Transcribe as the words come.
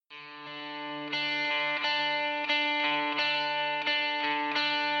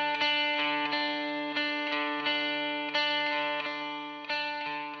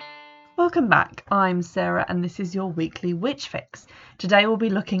Welcome back, I'm Sarah and this is your weekly Witch Fix. Today we'll be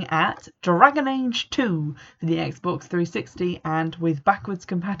looking at Dragon Age 2 for the Xbox 360 and with backwards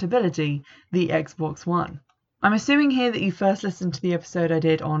compatibility, the Xbox One. I'm assuming here that you first listened to the episode I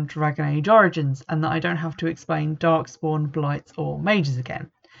did on Dragon Age Origins and that I don't have to explain Darkspawn, Blights or Mages again.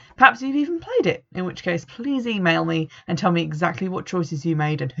 Perhaps you've even played it, in which case please email me and tell me exactly what choices you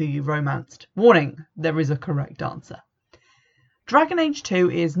made and who you romanced. Warning, there is a correct answer. Dragon Age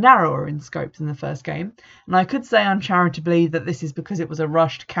 2 is narrower in scope than the first game, and I could say uncharitably that this is because it was a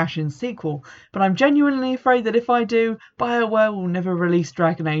rushed cash-in sequel, but I'm genuinely afraid that if I do, BioWare will never release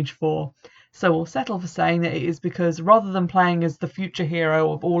Dragon Age 4. So we'll settle for saying that it is because rather than playing as the future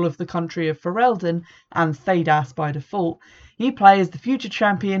hero of all of the country of Ferelden and Thedas by default, you play as the future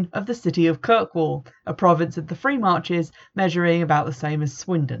champion of the city of Kirkwall, a province of the Free Marches measuring about the same as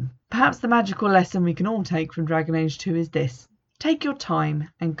Swindon. Perhaps the magical lesson we can all take from Dragon Age 2 is this. Take your time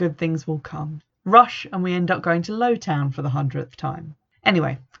and good things will come. Rush and we end up going to Lowtown for the 100th time.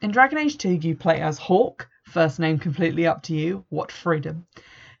 Anyway, in Dragon Age 2 you play as Hawke, first name completely up to you, what freedom,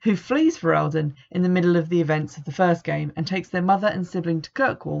 who flees Ferelden in the middle of the events of the first game and takes their mother and sibling to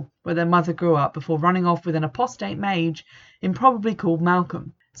Kirkwall, where their mother grew up before running off with an apostate mage, improbably called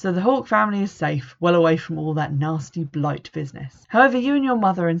Malcolm. So the Hawke family is safe, well away from all that nasty blight business. However, you and your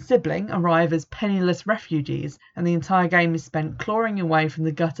mother and sibling arrive as penniless refugees, and the entire game is spent clawing your way from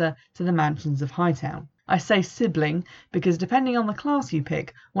the gutter to the mansions of Hightown. I say sibling because depending on the class you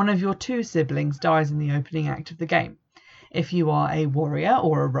pick, one of your two siblings dies in the opening act of the game. If you are a warrior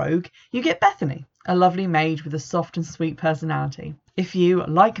or a rogue, you get Bethany, a lovely mage with a soft and sweet personality. If you,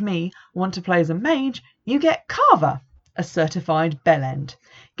 like me, want to play as a mage, you get Carver, a certified bellend.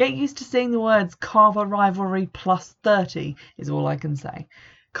 Get used to seeing the words Carver rivalry plus 30 is all I can say.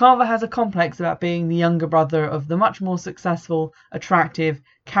 Carver has a complex about being the younger brother of the much more successful, attractive,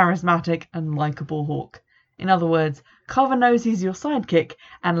 charismatic and likeable Hawke. In other words, Carver knows he's your sidekick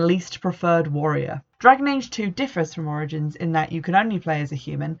and least preferred warrior. Dragon Age 2 differs from Origins in that you can only play as a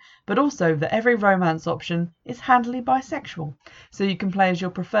human, but also that every romance option is handily bisexual, so you can play as your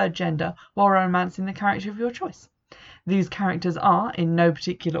preferred gender while romancing the character of your choice. These characters are, in no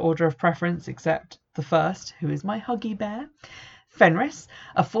particular order of preference except the first, who is my huggy bear, Fenris,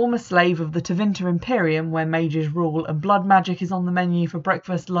 a former slave of the Tevinter Imperium where mages rule and blood magic is on the menu for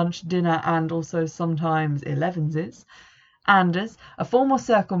breakfast, lunch, dinner and also sometimes 11s. Anders, a former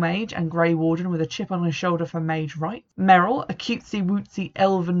circle mage and Grey Warden with a chip on his shoulder for mage right. Merrill, a cutesy-wootsy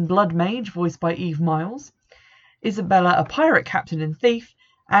elven blood mage voiced by Eve Miles. Isabella, a pirate captain and thief.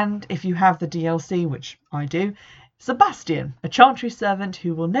 And if you have the DLC, which I do, Sebastian, a chantry servant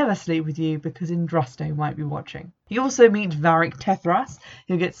who will never sleep with you because Indraste might be watching. You also meet Varric Tethras,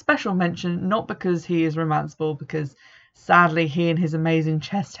 who gets special mention not because he is romanceable, because sadly he and his amazing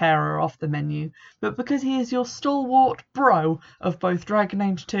chest hair are off the menu, but because he is your stalwart bro of both Dragon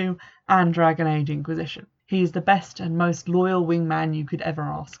Age 2 and Dragon Age Inquisition. He is the best and most loyal wingman you could ever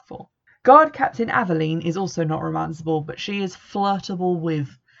ask for. Guard Captain Aveline is also not romanceable, but she is flirtable with.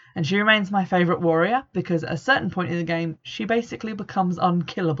 And she remains my favourite warrior because at a certain point in the game she basically becomes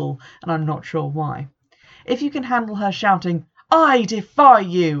unkillable and I'm not sure why. If you can handle her shouting, "I defy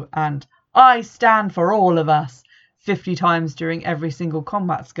you!" and "I stand for all of us!" 50 times during every single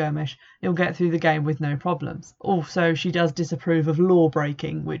combat skirmish, you'll get through the game with no problems. Also, she does disapprove of law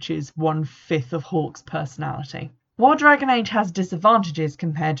breaking, which is 1/5 of Hawke's personality. While Dragon Age has disadvantages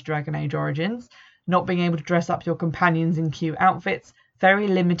compared to Dragon Age Origins, not being able to dress up your companions in cute outfits, very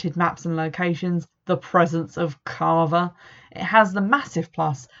limited maps and locations, the presence of Carver, it has the massive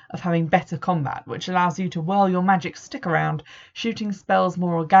plus of having better combat, which allows you to whirl your magic stick around, shooting spells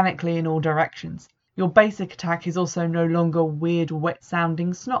more organically in all directions. Your basic attack is also no longer weird,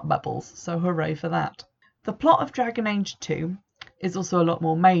 wet-sounding snot bubbles, so hooray for that. The plot of Dragon Age 2 is also a lot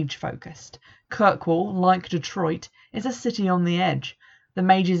more mage-focused. Kirkwall, like Detroit, is a city on the edge. The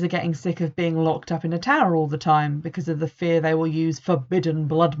mages are getting sick of being locked up in a tower all the time because of the fear they will use forbidden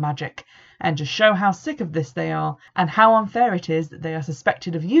blood magic. And to show how sick of this they are, and how unfair it is that they are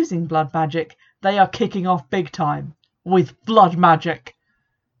suspected of using blood magic, they are kicking off big time. With blood magic.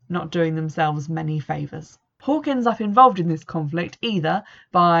 Not doing themselves many favours. Hawke ends up involved in this conflict either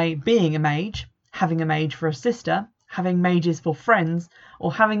by being a mage, having a mage for a sister, having mages for friends,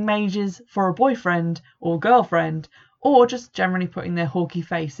 or having mages for a boyfriend or girlfriend, or just generally putting their hawky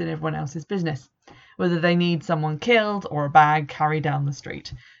face in everyone else's business, whether they need someone killed or a bag carried down the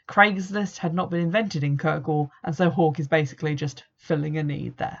street. Craigslist had not been invented in Kirkwall, and so Hawke is basically just filling a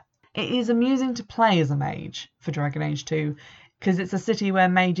need there. It is amusing to play as a mage for Dragon Age 2, because it's a city where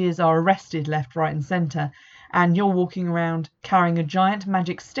mages are arrested left, right and centre, and you're walking around carrying a giant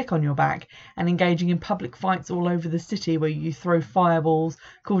magic stick on your back and engaging in public fights all over the city where you throw fireballs,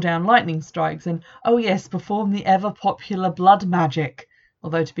 call down lightning strikes, and, oh yes, perform the ever-popular blood magic.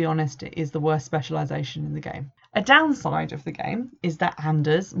 Although, to be honest, it is the worst specialisation in the game. A downside of the game is that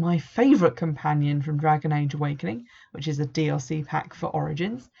Anders, my favourite companion from Dragon Age Awakening, which is a DLC pack for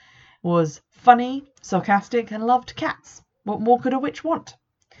Origins, was funny, sarcastic, and loved cats. What more could a witch want?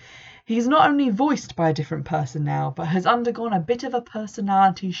 He's not only voiced by a different person now, but has undergone a bit of a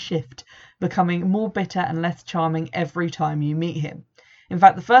personality shift, becoming more bitter and less charming every time you meet him. In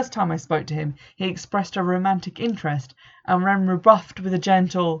fact, the first time I spoke to him, he expressed a romantic interest, and when rebuffed with a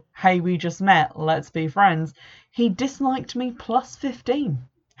gentle, "Hey, we just met, let's be friends," he disliked me plus 15.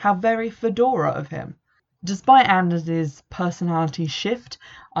 How very Fedora of him. Despite Anders' personality shift,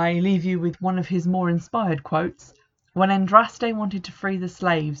 I leave you with one of his more inspired quotes. When Andraste wanted to free the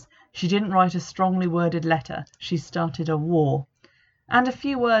slaves, she didn't write a strongly worded letter, she started a war. And a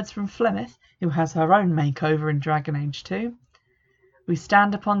few words from Flemeth, who has her own makeover in Dragon Age 2. We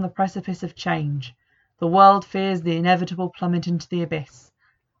stand upon the precipice of change. The world fears the inevitable plummet into the abyss.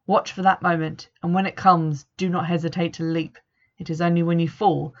 Watch for that moment, and when it comes, do not hesitate to leap. It is only when you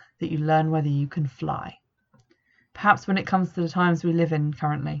fall that you learn whether you can fly. Perhaps when it comes to the times we live in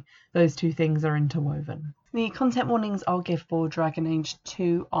currently, those two things are interwoven. The content warnings I'll give for Dragon Age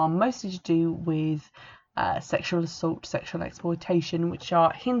 2 are mostly to do with sexual assault, sexual exploitation, which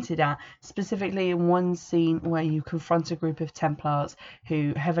are hinted at specifically in one scene where you confront a group of Templars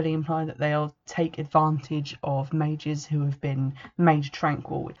who heavily imply that they'll take advantage of mages who have been made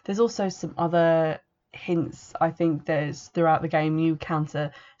tranquil. There's also some other hints. I think there's throughout the game you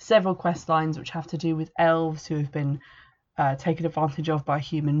encounter several quest lines which have to do with elves who have been taken advantage of by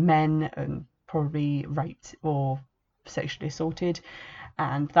human men and probably raped or sexually assaulted,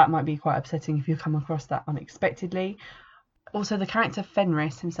 and that might be quite upsetting if you come across that unexpectedly. Also, the character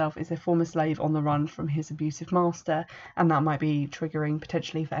Fenris himself is a former slave on the run from his abusive master, and that might be triggering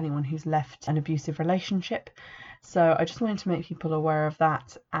potentially for anyone who's left an abusive relationship. So I just wanted to make people aware of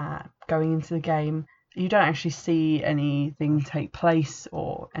that going into the game. You don't actually see anything take place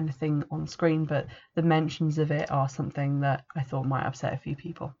or anything on screen, but the mentions of it are something that I thought might upset a few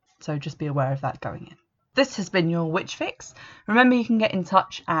people. So just be aware of that going in. This has been your Witch Fix. Remember, you can get in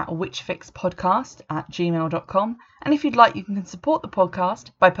touch at witchfixpodcast@gmail.com, and if you'd like, you can support the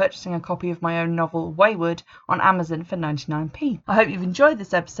podcast by purchasing a copy of my own novel Wayward on Amazon for 99p. I hope you've enjoyed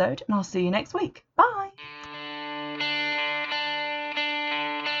this episode, and I'll see you next week. Bye!